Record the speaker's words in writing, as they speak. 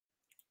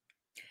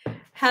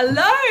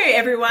Hello,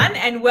 everyone,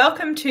 and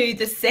welcome to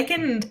the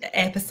second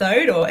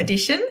episode or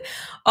edition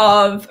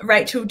of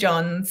Rachael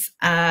John's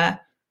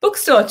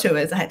bookstore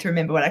tours. I had to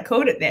remember what I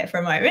called it there for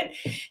a moment.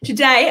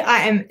 Today,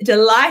 I am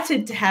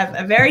delighted to have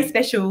a very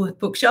special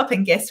bookshop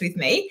and guest with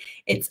me.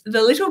 It's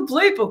the Little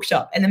Blue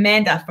Bookshop and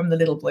Amanda from the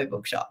Little Blue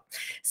Bookshop.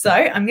 So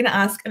I'm going to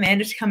ask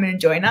Amanda to come in and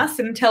join us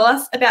and tell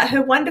us about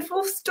her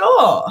wonderful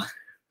store.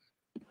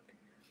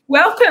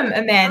 Welcome,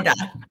 Amanda.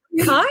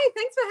 Hi,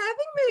 thanks for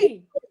having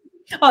me.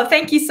 Oh,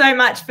 thank you so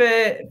much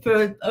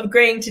for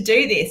agreeing to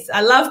do this.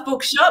 I love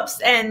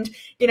bookshops and,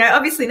 you know,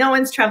 obviously no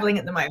one's traveling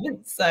at the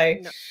moment, so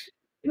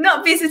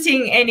not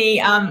visiting any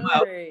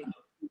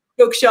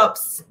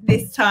bookshops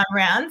this time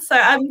around. So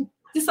I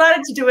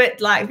decided to do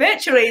it like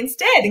virtually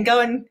instead and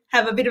go and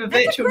have a bit of a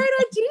virtual. That's a great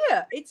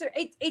idea.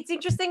 It's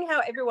interesting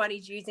how everyone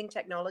is using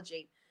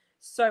technology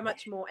so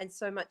much more and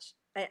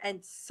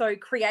so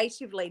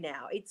creatively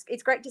now.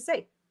 It's great to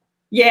see.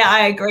 Yeah,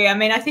 I agree. I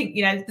mean, I think,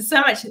 you know, there's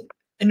so much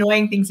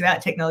annoying things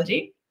about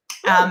technology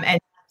and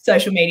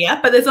social media,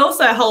 but there's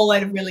also a whole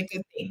load of really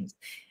good things.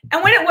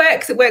 And when it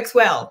works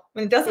well.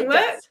 When it doesn't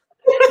work.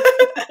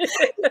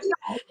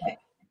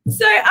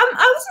 So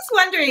I was just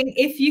wondering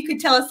if you could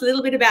tell us a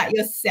little bit about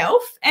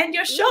yourself and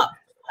your shop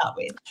to start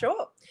with.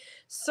 Sure.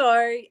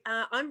 So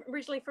I'm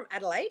originally from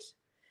Adelaide,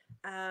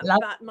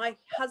 but my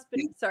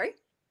husband,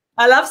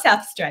 I love South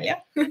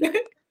Australia. I know,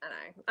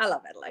 I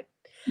love Adelaide.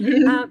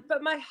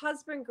 But my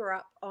husband grew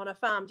up on a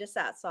farm just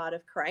outside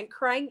of Kerang.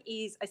 Kerang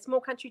is a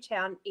small country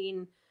town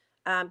in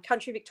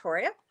country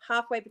Victoria,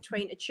 halfway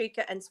between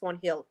Echuca and Swan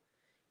Hill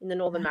in the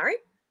Northern Murray.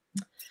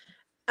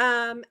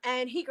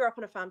 And he grew up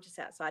on a farm just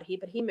outside here,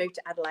 but he moved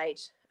to Adelaide,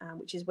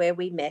 which is where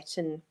we met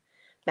and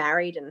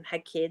married and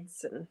had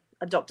kids and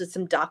adopted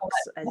some ducks,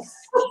 as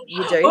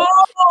you do.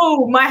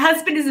 Oh, my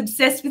husband is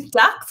obsessed with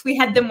ducks. We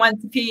had them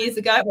once a few years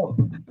ago, well,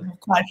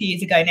 quite a few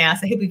years ago now,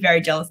 so he'll be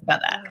very jealous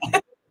about that.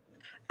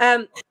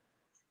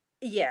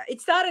 Yeah, it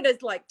started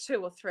as like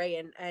 2 or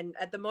 3, and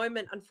at the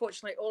moment,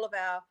 unfortunately, all of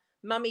our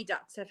mummy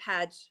ducks have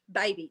had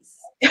babies,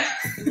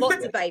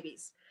 lots of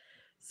babies.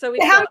 So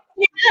how many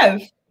do you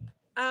have?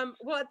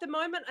 Well, at the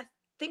moment, I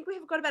think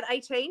we've got about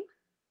 18.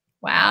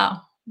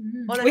 Wow.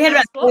 We had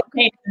about 14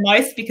 at the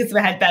most because we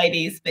had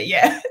babies, but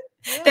yeah.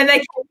 Then they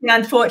came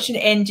an unfortunate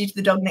end due to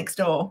the dog next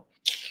door.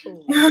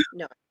 Ooh,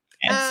 no.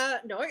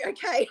 Yes. No,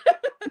 okay.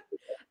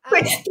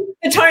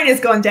 The tone has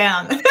gone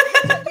down.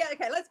 Yeah,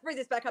 okay, let's bring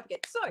this back up again.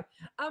 So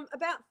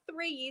about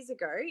 3 years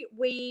ago,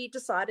 we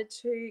decided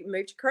to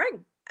move to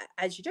Kerang,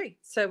 as you do.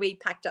 So we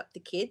packed up the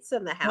kids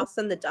and the house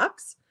and the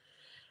ducks,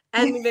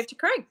 and we moved to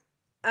Kerang.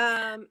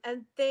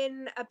 And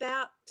then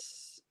about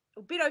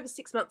a bit over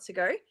 6 months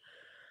ago,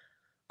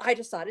 I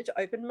decided to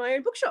open my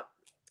own bookshop.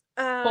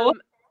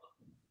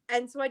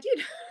 And so I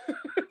did.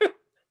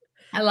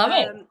 I love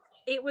it.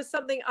 It was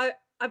something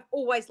I've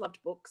always loved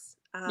books.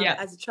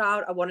 As a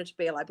child, I wanted to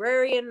be a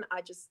librarian.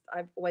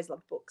 I've always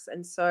loved books.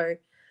 And so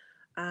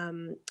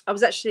I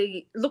was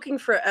actually looking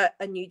for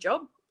a new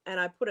job, and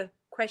I put a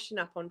question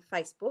up on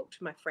Facebook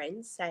to my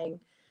friends saying,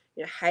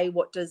 you know, hey,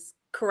 what does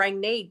Kerang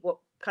need? What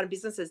kind of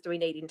businesses do we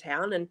need in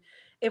town? And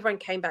everyone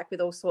came back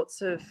with all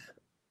sorts of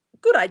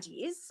good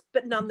ideas,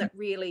 but none that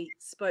really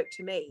spoke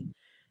to me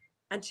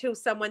until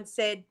someone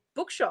said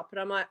bookshop. And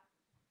I'm like,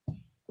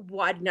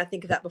 why didn't I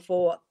think of that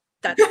before?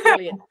 That's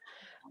brilliant.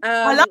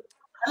 I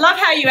love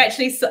how you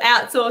actually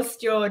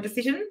outsourced your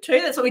decision too.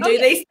 That's what we do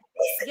these days.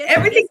 Yes,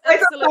 everything goes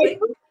absolutely.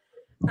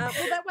 Well,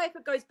 that way, if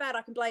it goes bad,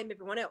 I can blame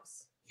everyone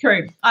else.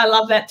 True. I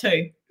love that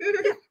too.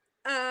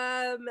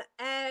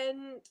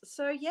 And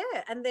so,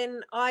 yeah. And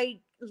then I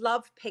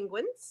love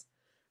penguins.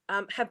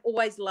 Have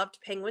always loved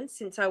penguins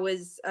since I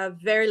was a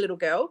very little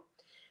girl.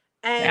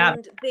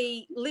 And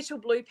the little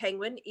blue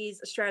penguin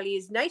is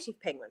Australia's native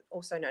penguin,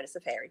 also known as the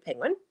fairy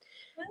penguin.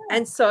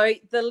 And so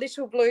the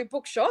Little Blue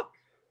Bookshop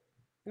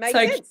makes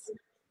sense.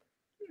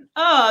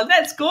 Oh,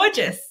 that's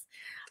gorgeous.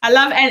 I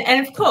love,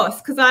 and of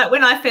course, because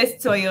when I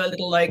first saw your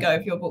little logo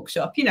of your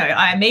bookshop, you know,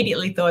 I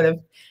immediately thought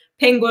of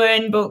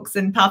penguin books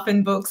and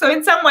puffin books. So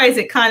in some ways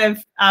it kind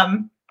of,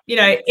 you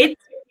know,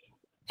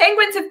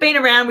 penguins have been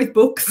around with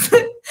books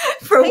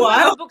for a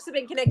while. Books have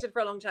been connected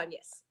for a long time,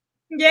 yes.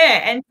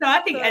 Yeah, and so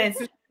I think, and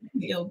it's a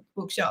little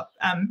bookshop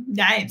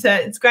name. So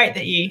it's great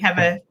that you have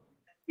a,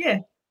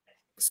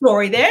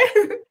 story there.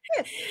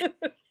 Yes.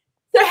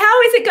 So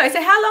how is it go?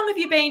 So how long have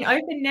you been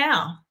open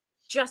now?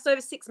 Just over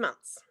 6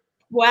 months.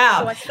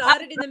 Wow. So I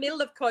started in the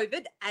middle of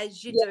COVID,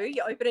 as you do.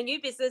 You open a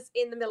new business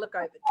in the middle of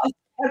COVID.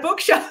 A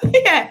bookshop,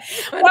 yeah.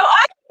 Well,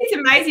 I think it's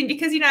amazing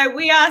because, you know,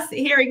 we are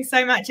hearing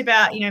so much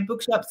about, you know,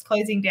 bookshops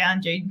closing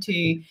down due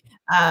to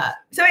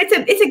so it's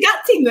a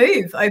gutsy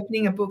move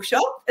opening a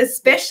bookshop,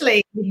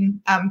 especially in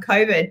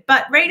COVID.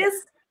 But readers,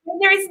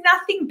 there is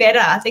nothing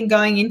better than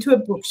going into a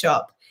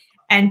bookshop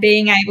and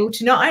being able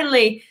to not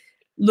only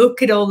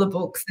look at all the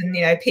books and,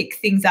 you know, pick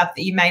things up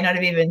that you may not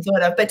have even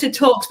thought of, but to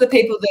talk to the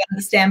people that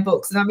understand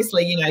books. And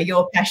obviously, you know,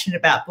 you're passionate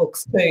about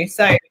books too.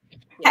 So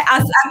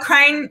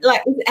Kerang,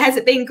 like, has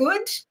it been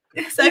good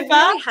so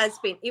far?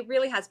 It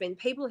really has been.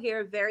 People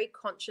here are very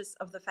conscious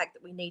of the fact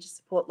that we need to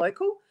support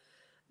local.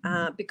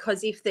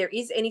 because if there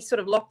is any sort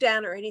of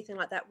lockdown or anything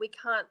like that, we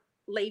can't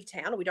leave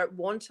town, or we don't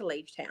want to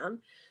leave town.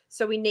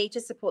 So we need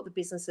to support the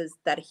businesses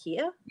that are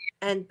here.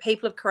 And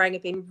people of Kerang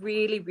have been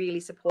really, really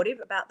supportive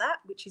about that,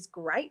 which is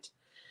great.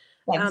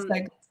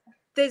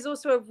 There's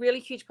also a really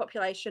huge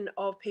population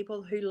of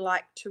people who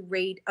like to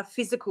read a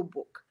physical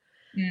book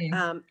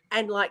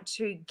and like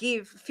to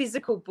give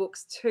physical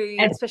books to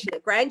especially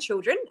their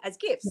grandchildren as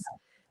gifts. Yeah.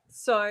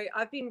 So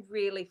I've been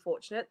really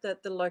fortunate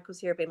that the locals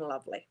here have been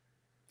lovely.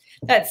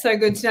 That's so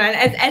good to know.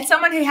 And as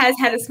someone who has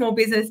had a small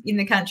business in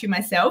the country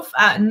myself,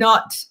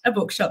 not a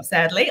bookshop,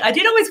 sadly, I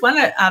did always want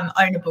to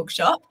own a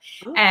bookshop.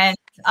 And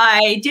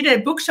I did a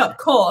bookshop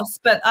course,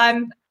 but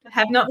I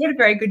have not got a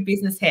very good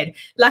business head.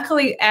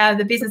 Luckily,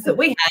 the business that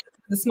we had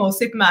was a small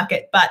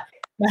supermarket, but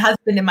my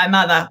husband and my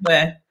mother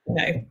were,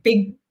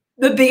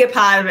 the bigger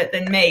part of it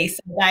than me,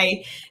 so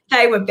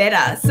they were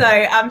better.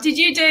 So did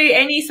you do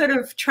any sort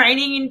of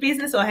training in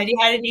business, or had you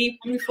had any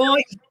before?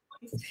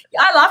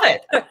 I love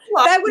it. That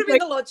would have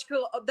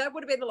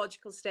been the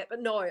logical step, but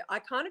no, I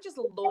kind of just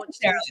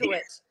launched into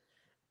it,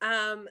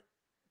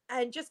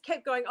 and just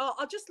kept going. Oh,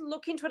 I'll just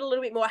look into it a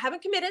little bit more. I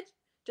haven't committed.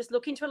 Just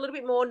look into it a little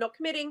bit more. Not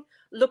committing.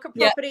 Look at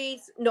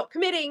properties. Not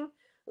committing.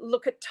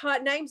 Look at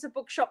names of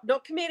bookshop.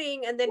 Not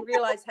committing, and then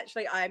realize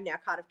actually I am now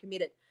kind of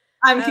committed.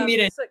 I'm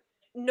committed. So,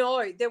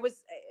 no,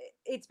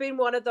 it's been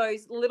one of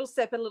those little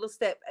step,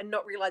 and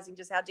not realizing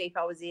just how deep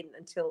I was in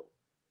until.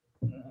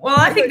 Well,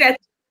 I think that's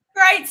a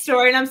great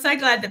story, and I'm so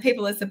glad that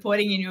people are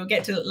supporting you, and we'll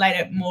get to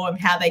later more of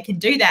how they can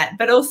do that.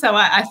 But also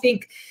I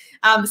think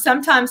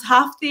sometimes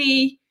half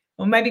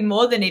or maybe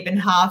more than even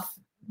half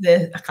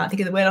I can't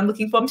think of the word I'm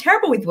looking for. I'm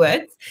terrible with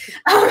words.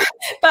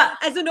 But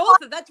as an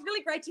author, that's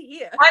really great to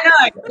hear.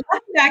 I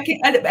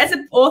know. As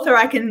an author,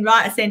 I can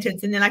write a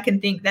sentence and then I can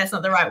think that's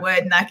not the right word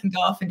and I can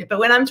go off and do it. But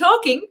when I'm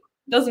talking,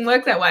 it doesn't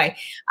work that way.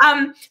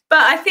 But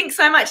I think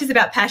so much is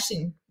about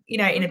passion,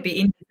 in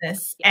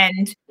business.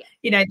 And,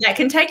 that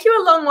can take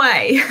you a long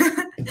way.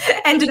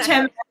 And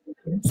determination.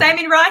 Same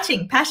in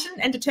writing, passion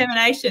and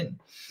determination.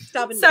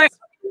 Stubbornness. So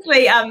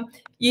obviously,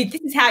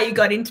 this is how you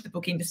got into the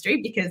book industry,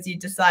 because you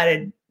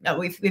decided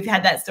we've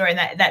had that story,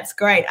 and that's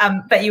great.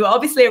 But you were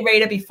obviously a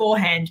reader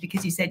beforehand,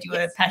 because you said you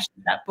were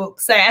passionate about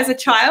books. So as a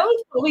child,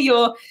 what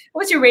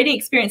was your reading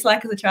experience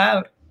like as a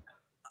child?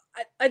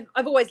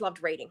 I've always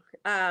loved reading.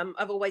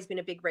 I've always been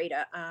a big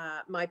reader.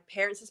 My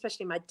parents,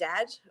 especially my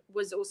dad,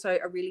 was also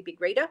a really big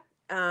reader,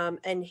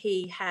 and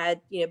he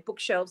had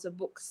bookshelves of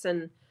books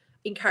and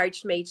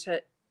encouraged me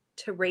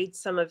to read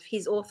some of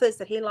his authors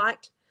that he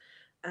liked.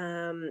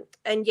 And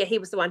he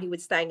was the one who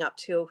was staying up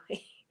till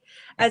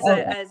as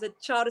a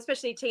child,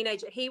 especially a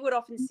teenager. He would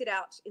often sit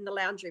out in the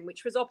lounge room,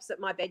 which was opposite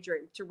my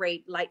bedroom, to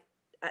read late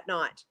at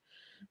night.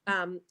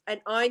 And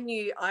I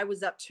knew I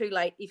was up too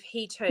late if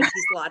he turned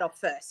his light off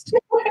first.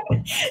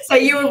 So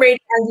you were reading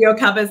under your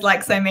covers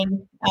like so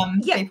many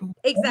people.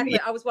 Exactly.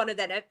 I was one of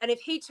them. And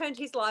if he turned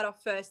his light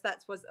off first,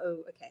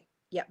 okay.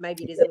 Yeah,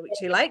 maybe it is a little bit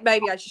too late.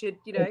 Maybe I should,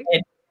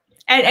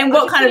 And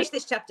what kind of finish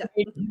this chapter?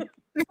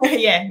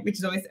 Yeah, which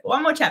is always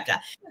one more chapter.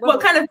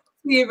 What kind of books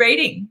were you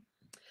reading?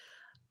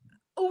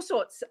 All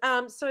sorts.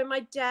 So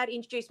my dad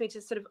introduced me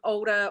to sort of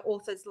older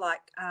authors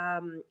like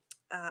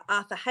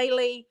Arthur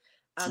Haley,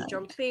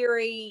 John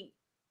Cleary,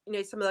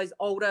 some of those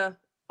older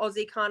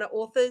Aussie kind of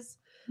authors.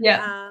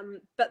 Yeah.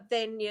 But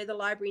then, the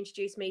library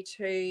introduced me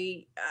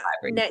to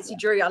Nancy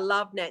Drew. I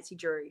loved Nancy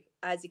Drew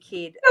as a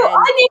kid. I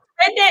never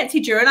read Nancy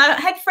Drew, and I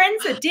had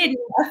friends that did.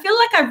 I feel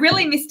like I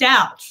really missed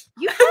out.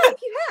 You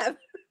have.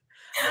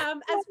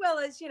 As well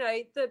as,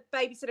 the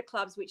babysitter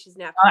clubs, which is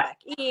now come back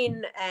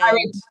in.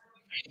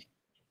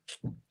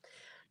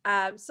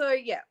 And so,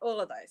 all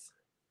of those.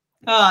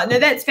 Oh, no,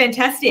 that's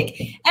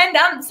fantastic.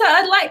 And so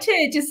I'd like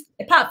to just,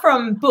 apart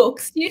from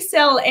books, do you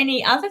sell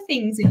any other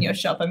things in your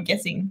shop, I'm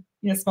guessing,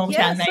 in a small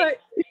town? So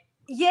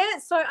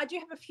I do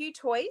have a few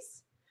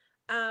toys,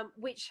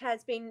 which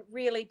has been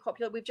really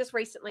popular. We've just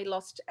recently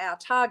lost our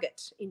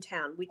Target in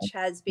town, which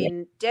has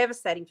been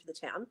devastating for the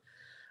town.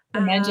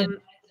 Imagine.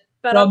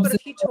 But I've got a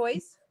few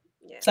toys.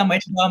 Yeah. Somewhere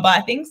to go and buy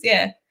things,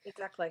 yeah.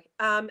 Exactly.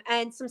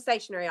 And some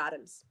stationery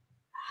items.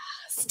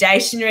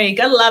 Stationery,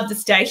 gotta love the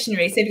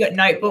stationery. So you've got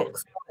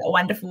notebooks,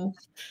 wonderful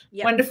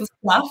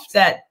stuff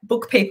that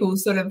book people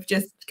sort of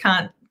just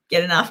can't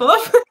get enough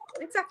of.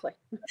 Exactly.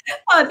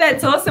 Oh,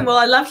 that's awesome. Well,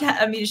 I'd love to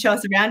have you to show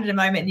us around in a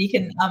moment, and you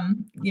can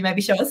you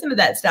maybe show us some of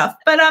that stuff.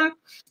 But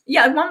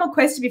one more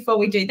question before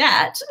we do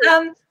that.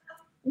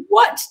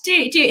 What do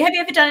you have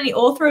you ever done any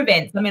author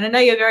events? I mean, I know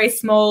you're very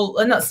small,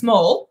 or not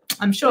small,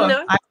 I'm sure.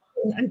 No.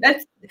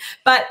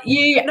 But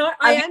you. No,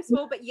 I am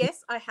small, but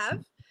yes, I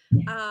have.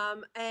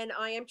 And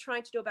I am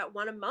trying to do about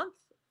one a month.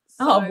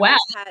 So wow,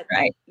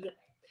 great. Yeah.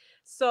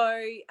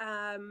 So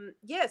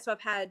so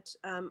I've had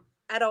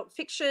adult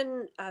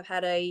fiction. I've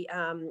had a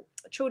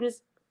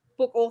children's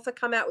book author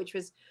come out, which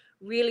was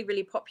really,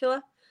 really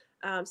popular.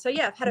 I've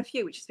had a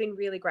few, which has been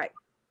really great.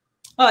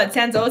 Oh, it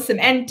sounds awesome.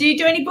 And do you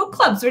do any book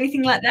clubs or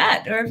anything like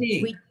that? Or have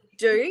you? We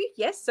do,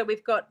 yes. So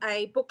we've got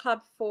a book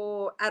club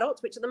for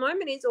adults, which at the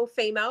moment is all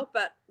female,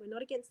 but we're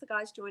not against the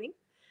guys joining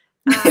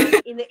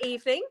in the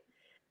evening.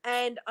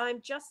 And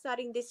I'm just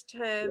starting this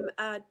term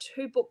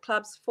 2 book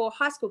clubs for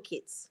high school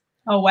kids.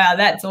 Oh, wow,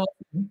 that's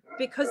awesome.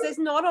 Because there's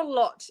not a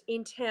lot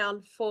in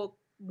town for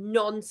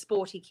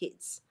non-sporty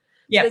kids.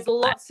 Yep. So there's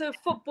lots of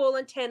football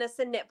and tennis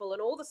and netball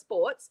and all the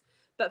sports,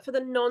 but for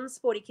the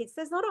non-sporty kids,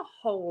 there's not a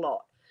whole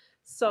lot.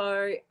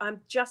 So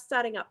I'm just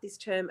starting up this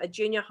term a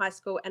junior high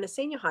school and a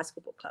senior high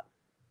school book club.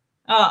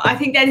 Oh, I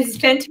think that is a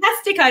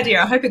fantastic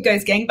idea. I hope it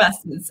goes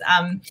gangbusters.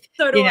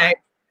 So do I.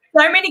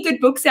 So many good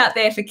books out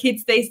there for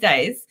kids these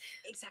days.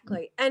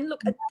 Exactly. And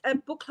look, a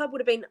book club would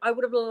have been, I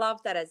would have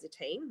loved that as a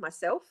teen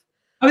myself.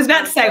 I was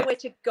about to say, where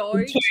to go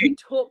to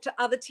talk to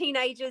other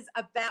teenagers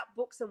about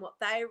books and what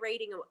they're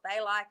reading and what they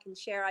like and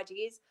share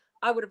ideas.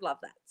 I would have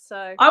loved that.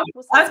 So I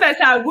was about to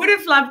say I would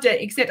have loved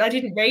it, except I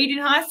didn't read in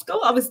high school.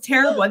 I was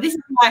terrible. This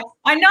is why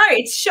I know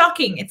it's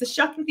shocking. It's a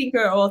shocking thing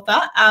for an author.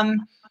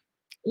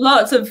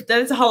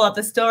 There's a whole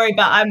other story,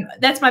 but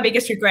that's my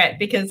biggest regret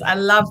because I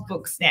love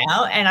books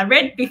now, and I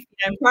read in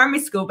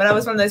primary school, but I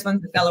was one of those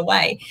ones that fell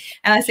away,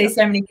 and I see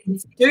so many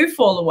kids do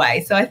fall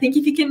away. So I think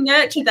if you can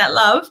nurture that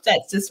love,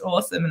 that's just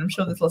awesome, and I'm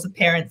sure there's lots of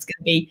parents going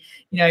to be,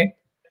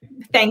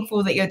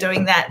 thankful that you're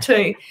doing that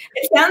too.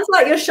 It sounds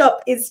like your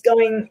shop is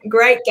going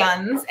great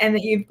guns, and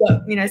that you've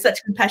got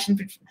such compassion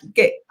to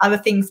get other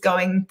things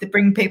going to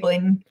bring people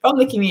in from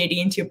the community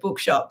into your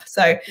bookshop.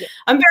 So yeah.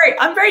 I'm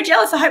very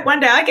jealous. I hope one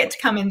day I get to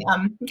come and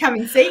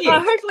see you.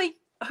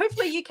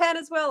 Hopefully you can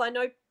as well. I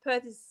know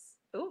Perth is.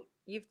 Oh,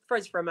 you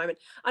froze for a moment.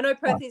 I know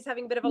Perth is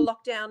having a bit of a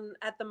lockdown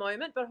at the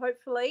moment, but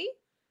hopefully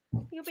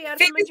you'll be able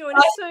to come and join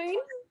us soon.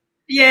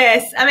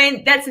 Yes. I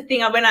mean, that's the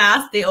thing. When I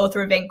asked the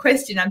author event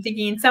question, I'm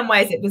thinking in some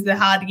ways it was a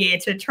hard year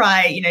to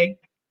try,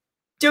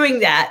 doing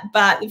that.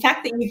 But the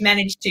fact that you've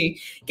managed to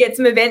get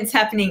some events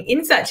happening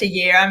in such a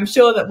year, I'm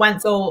sure that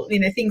once all,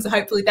 things are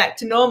hopefully back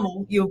to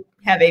normal, you'll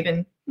have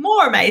even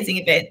more amazing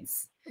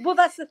events. Well,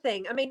 that's the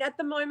thing. I mean, at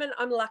the moment,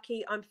 I'm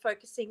lucky. I'm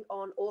focusing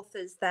on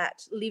authors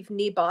that live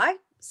nearby.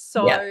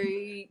 So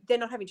they're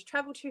not having to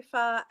travel too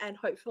far, and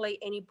hopefully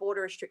any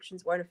border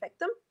restrictions won't affect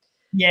them.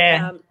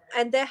 Yeah.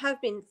 And there have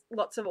been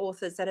lots of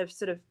authors that have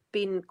sort of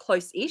been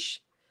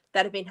close-ish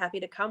that have been happy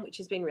to come, which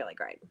has been really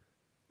great.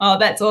 Oh,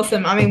 that's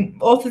awesome. I mean,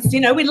 authors,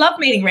 we love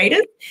meeting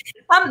readers.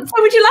 So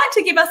would you like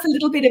to give us a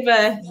little bit of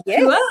a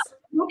tour?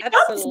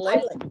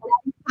 Absolutely.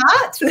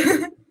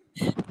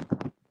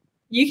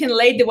 You can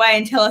lead the way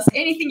and tell us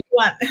anything you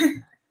want.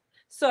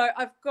 So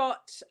I've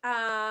got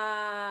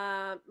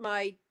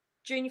my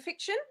junior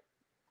fiction.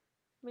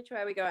 Which way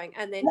are we going?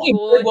 And then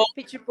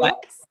picture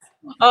books.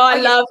 Oh, I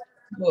love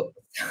books.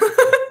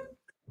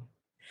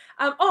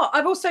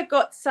 I've also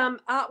got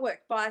some artwork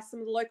by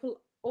some local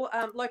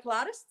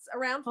artists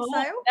around for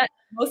sale. That's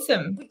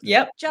awesome.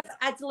 Yep. Just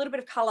adds a little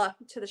bit of colour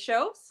to the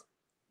shelves.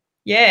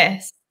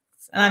 Yes.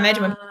 And I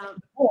imagine I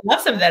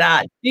love some of that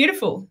art.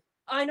 Beautiful.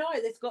 I know,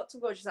 there's lots of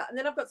gorgeous art. And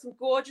then I've got some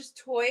gorgeous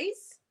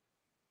toys.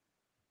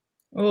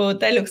 Oh,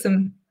 they look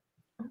some.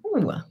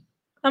 Oh,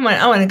 I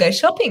want to go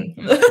shopping.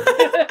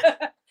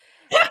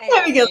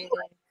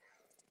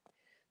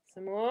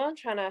 Some more. I'm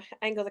trying to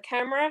angle the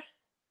camera.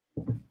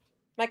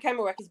 My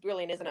camera work is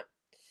brilliant, isn't it?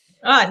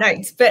 Oh no,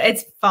 it's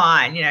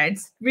fine.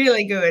 It's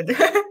really good.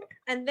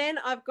 And then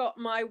I've got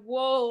my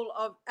wall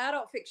of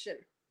adult fiction.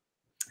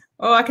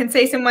 Oh, I can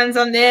see some ones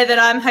on there that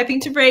I'm hoping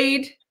to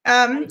read.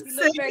 And if you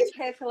look very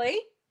carefully,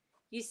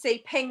 you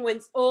see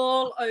penguins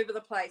all over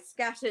the place,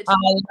 scattered. I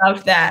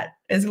love that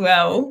as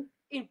well.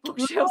 In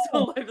bookshelves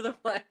all over the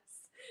place.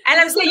 And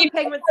I'm seeing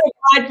penguins a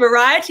wide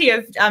variety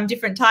of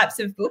different types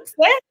of books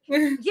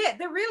there. Yeah,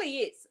 there really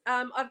is.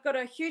 I've got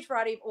a huge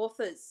variety of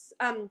authors,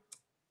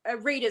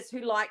 readers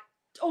who like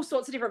all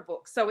sorts of different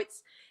books. So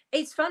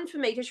it's fun for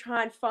me to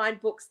try and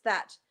find books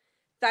that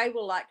they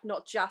will like,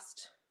 not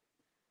just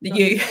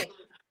you.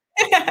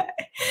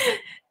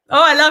 Oh,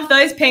 I love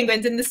those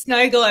penguins and the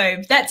snow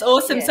globe. That's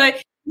awesome. Yeah. So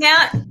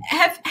now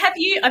have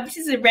you, this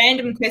is a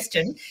random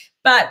question,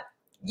 but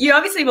you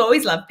obviously have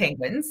always loved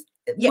penguins.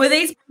 Yes. Were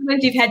these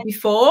penguins you've had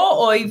before,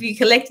 or have you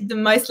collected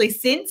them mostly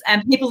since,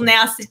 and people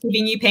now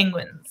giving you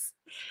penguins?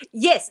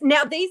 Yes.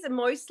 Now these are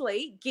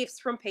mostly gifts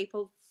from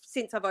people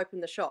since I've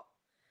opened the shop.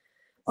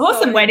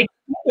 Awesome way to get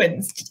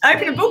penguins.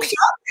 Open a bookshop.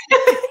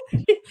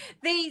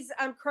 These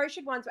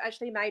crocheted ones were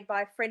actually made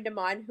by a friend of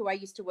mine who I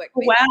used to work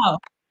with. Wow.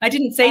 I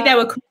didn't see they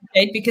were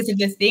crocheted because of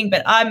this thing,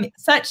 but I'm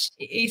so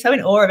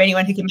in awe of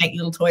anyone who can make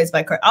little toys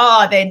by crochet.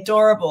 Oh, they're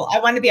adorable. I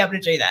want to be able to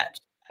do that.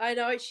 I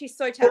know, she's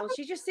so talented.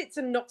 She just sits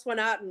and knocks one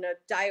out in a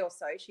day or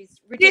so. She's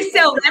ridiculous. Do you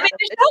sell them in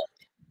the shop?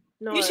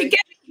 No. You should get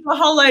a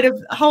whole load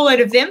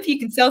of them if you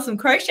can sell some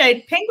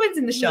crocheted penguins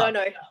in the shop.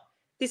 No.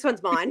 This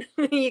one's mine.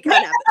 You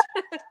can't have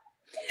it.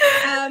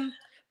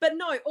 But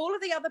no, all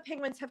of the other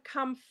penguins have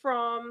come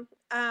from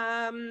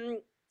a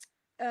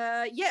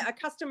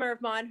customer of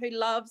mine who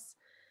loves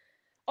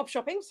op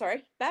shopping.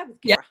 Sorry, bad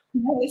with camera.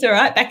 Yeah, it's all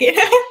right. Back in.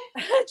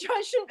 I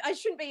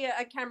shouldn't be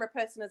a camera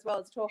person as well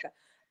as a talker.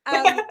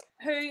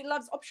 Who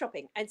loves op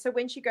shopping, and so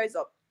when she goes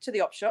up to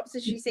the op shops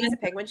and she sees a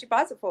penguin, she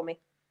buys it for me.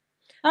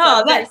 Oh,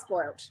 so that's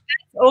spoiled.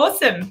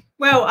 Awesome.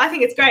 Well, I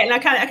think it's great, and I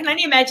can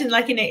only imagine,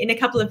 like in a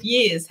couple of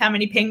years, how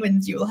many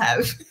penguins you will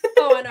have.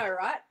 Oh, I know,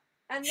 right?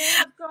 And then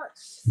I've got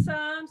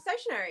some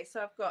stationery.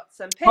 So I've got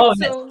some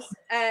pencils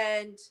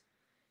and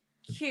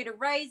cute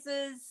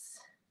erasers.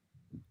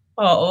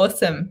 Oh,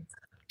 awesome.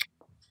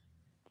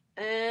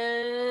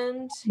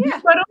 And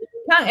yeah.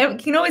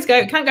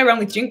 Can't go wrong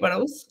with drink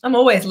bottles. I'm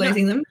always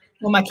losing them.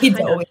 Well, my kids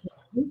are always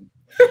losing them.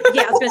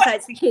 Yeah, I was going to say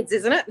it's the kids,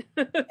 isn't it?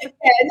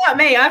 Yeah, not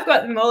me. I've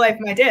got them all over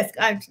my desk.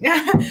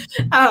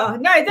 Oh,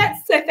 no,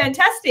 that's so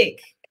fantastic.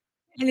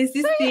 And is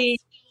this the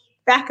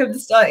back of the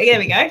store? There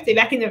we go. So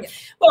back in the.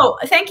 Well,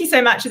 thank you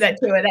so much for that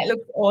tour. That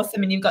looks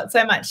awesome, and you've got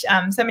so much,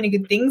 so many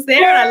good things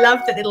there. And I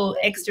love the little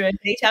extra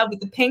detail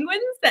with the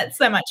penguins. That's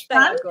so much fun.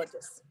 They are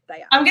gorgeous.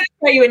 They are. I'm going to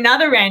throw you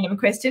another random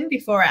question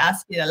before I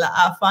ask you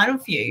our final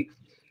few.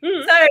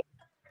 So,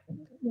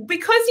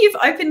 because you've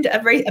opened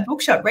a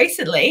bookshop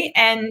recently,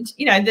 and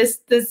you know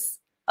there's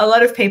a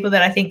lot of people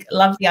that I think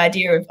love the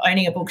idea of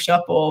owning a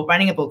bookshop or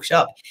running a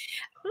bookshop.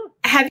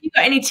 Have you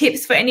got any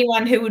tips for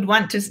anyone who would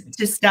want to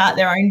start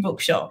their own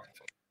bookshop?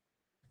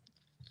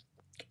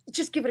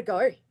 Just give it a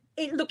go.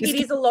 It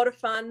is a lot of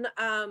fun.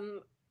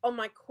 On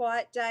my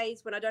quiet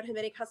days when I don't have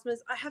any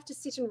customers, I have to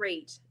sit and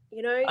read.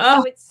 You know,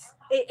 so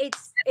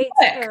it's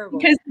terrible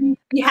because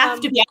you have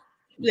to be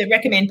able to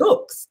recommend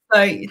books,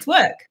 so it's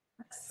work.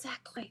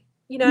 Exactly.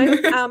 You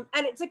know,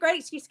 and it's a great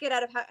excuse to get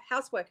out of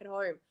housework at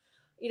home.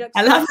 You know,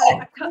 I love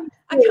it.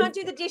 I can't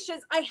do the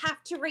dishes. I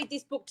have to read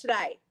this book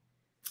today.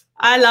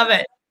 I love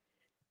it.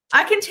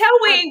 I can tell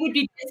we would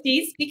be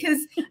besties because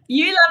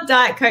you love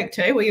Diet Coke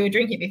too. Well, you were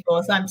drinking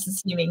before, so I'm just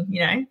assuming,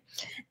 you know.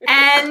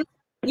 And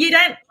you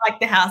don't like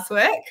the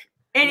housework.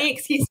 Any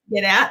excuse to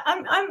get out.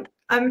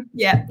 I'm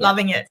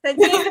loving it.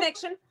 Sensing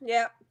connection.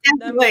 Yeah.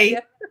 Definitely.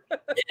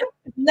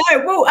 No,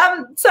 well,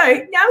 so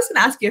now I was going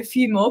to ask you a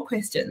few more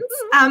questions.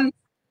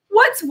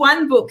 What's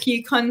one book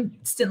you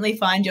constantly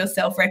find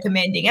yourself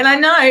recommending? And I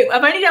know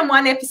I've only done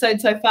one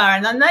episode so far,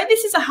 and I know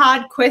this is a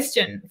hard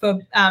question for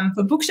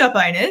bookshop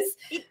owners.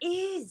 It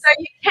is. So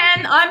you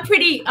can.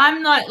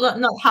 I'm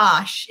not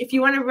harsh. If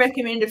you want to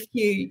recommend a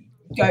few,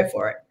 go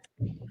for it.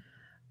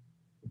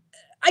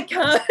 I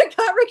can't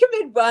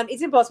recommend one.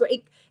 It's impossible.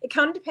 It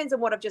kind of depends on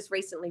what I've just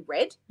recently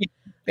read. Yeah,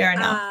 fair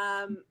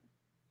enough.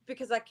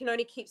 Because I can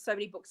only keep so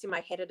many books in my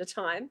head at a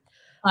time.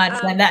 I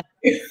understand that.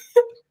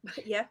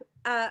 Yeah.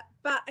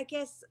 But I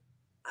guess,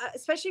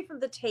 especially from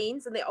the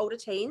teens and the older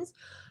teens,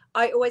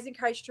 I always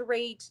encourage to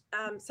read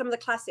some of the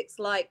classics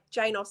like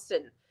Jane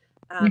Austen,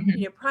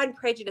 you know, Pride and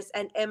Prejudice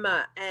and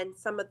Emma, and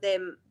some of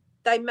them,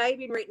 they may have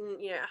been written,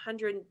 you know,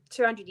 100,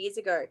 200 years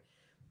ago,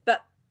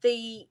 but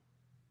the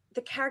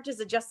characters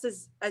are just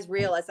as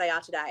real as they are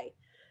today.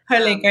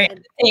 Totally agree.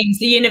 Themes,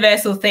 the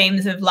universal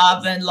themes of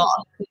love and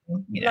loss.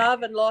 You know.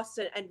 Love and loss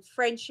and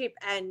friendship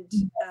and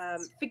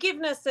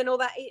forgiveness and all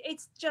that.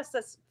 It's just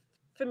as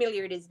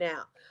familiar it is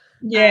now.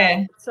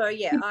 Yeah. So,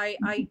 yeah,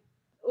 I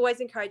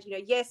always encourage, you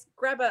know, yes,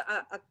 grab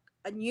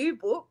a new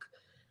book,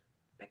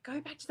 but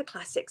go back to the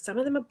classics. Some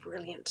of them are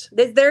brilliant.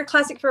 They're a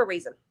classic for a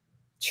reason.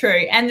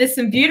 True. And there's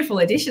some beautiful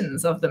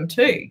editions of them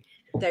too.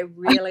 They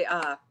really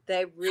are.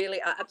 They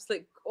really are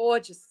absolute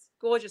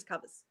gorgeous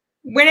covers.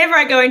 Whenever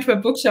I go into a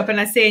bookshop and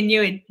I see a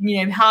new,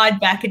 you know,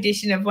 hardback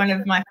edition of one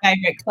of my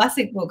favorite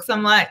classic books,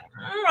 I'm like,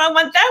 I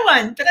want that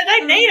one, but I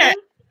don't need it.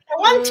 I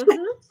want it.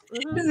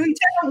 There's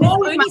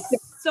only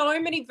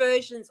so many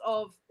versions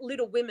of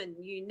Little Women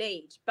you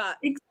need, but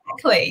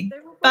exactly.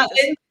 But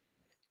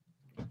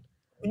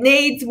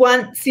needs,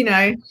 wants, you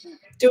know,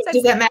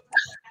 does that matter?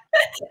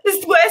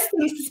 There's worse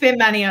things to spend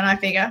money on, I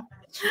figure.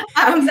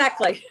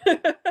 Exactly.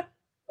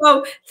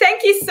 Well,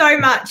 thank you so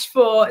much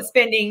for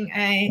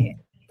spending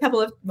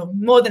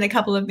more than a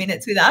couple of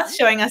minutes with us,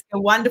 showing us a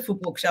wonderful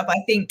bookshop.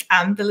 I think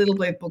the Little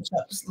Blue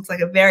Bookshop just looks like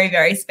a very,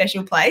 very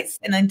special place,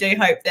 and I do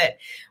hope that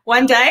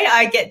one day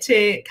I get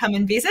to come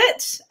and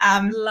visit.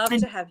 Love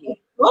to have you.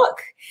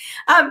 Look,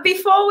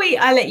 before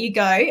I let you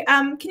go,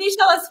 can you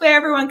tell us where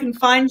everyone can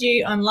find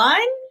you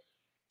online?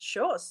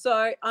 Sure.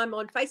 So I'm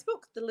on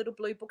Facebook, the Little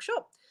Blue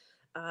Bookshop,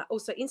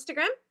 also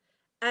Instagram,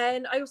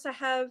 and I also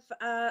have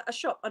a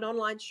shop, an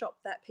online shop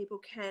that people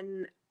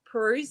can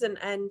peruse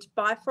and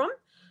buy from.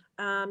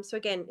 So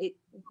again,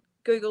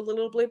 Google the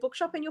Little Blue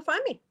Bookshop and you'll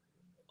find me.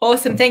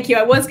 Awesome. Thank you.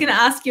 I was going to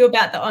ask you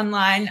about the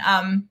online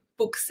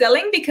book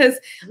selling because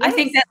I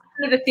think that's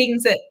one of the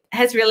things that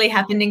has really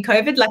happened in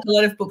COVID. Like a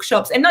lot of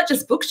bookshops, and not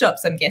just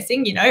bookshops, I'm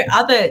guessing, you know,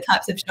 other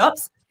types of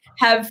shops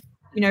have,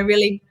 you know,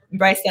 really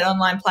embraced that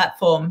online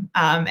platform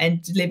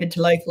and delivered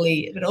to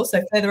locally, but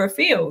also further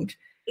afield.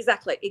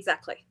 Exactly.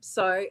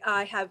 So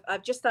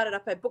I've just started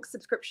up a book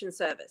subscription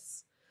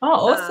service.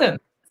 Oh, awesome.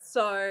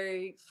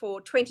 So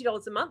for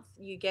 $20 a month,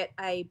 you get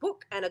a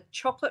book and a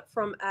chocolate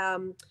from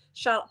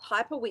Charlotte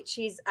Piper, which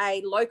is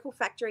a local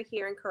factory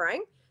here in Kerang.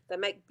 They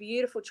make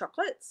beautiful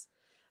chocolates.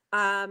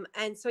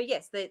 And so,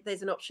 yes,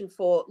 there's an option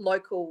for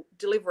local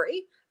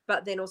delivery,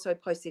 but then also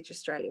postage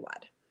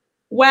Australia-wide.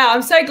 Wow,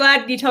 I'm so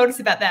glad you told us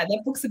about that.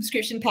 That book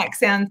subscription pack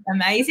sounds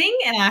amazing,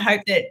 and I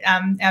hope that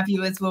our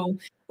viewers will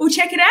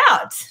check it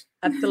out.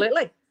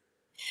 Absolutely.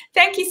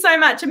 Thank you so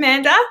much,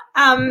 Amanda.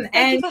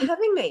 Thank you for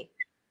having me.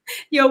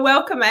 You're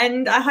welcome.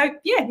 And I hope,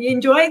 you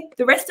enjoy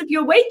the rest of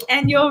your week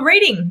and your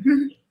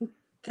reading.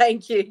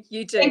 Thank you.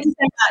 You too. Thank you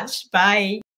so much. Bye.